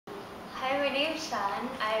name is Shan.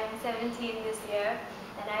 I'm 17 this year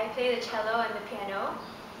and I play the cello and the piano.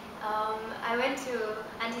 I went to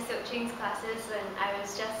Auntie Soching's classes when I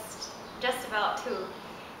was just about 2,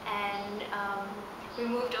 and we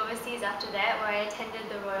moved overseas after that, where I attended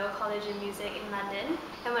the Royal College of Music in London.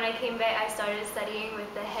 And when I came back, I started studying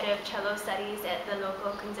with the head of cello studies at the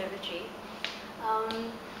local conservatory.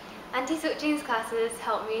 Auntie Soching's classes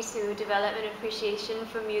helped me to develop an appreciation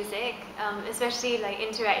for music, especially like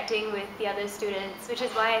interacting with the other students, which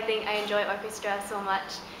is why I think I enjoy orchestra so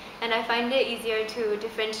much. And I find it easier to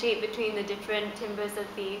differentiate between the different timbres of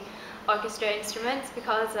the orchestra instruments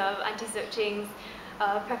because of Auntie Soching's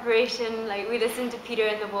preparation. Like, we listened to Peter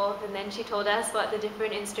and the Wolf, and then she told us what the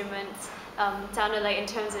different instruments sounded like in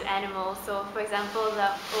terms of animals. So, for example,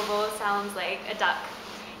 the oboe sounds like a duck.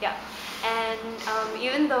 Yeah. And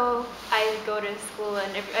even though I go to school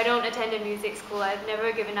and I don't attend a music school, I've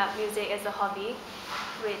never given up music as a hobby,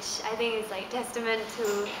 which I think is like testament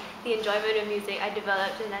to the enjoyment of music I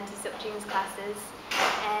developed in Auntie Soching's classes.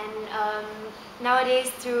 And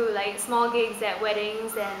nowadays, through like small gigs at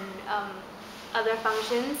weddings and other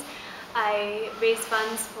functions, I raise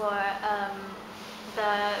funds for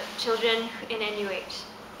the children in NUH.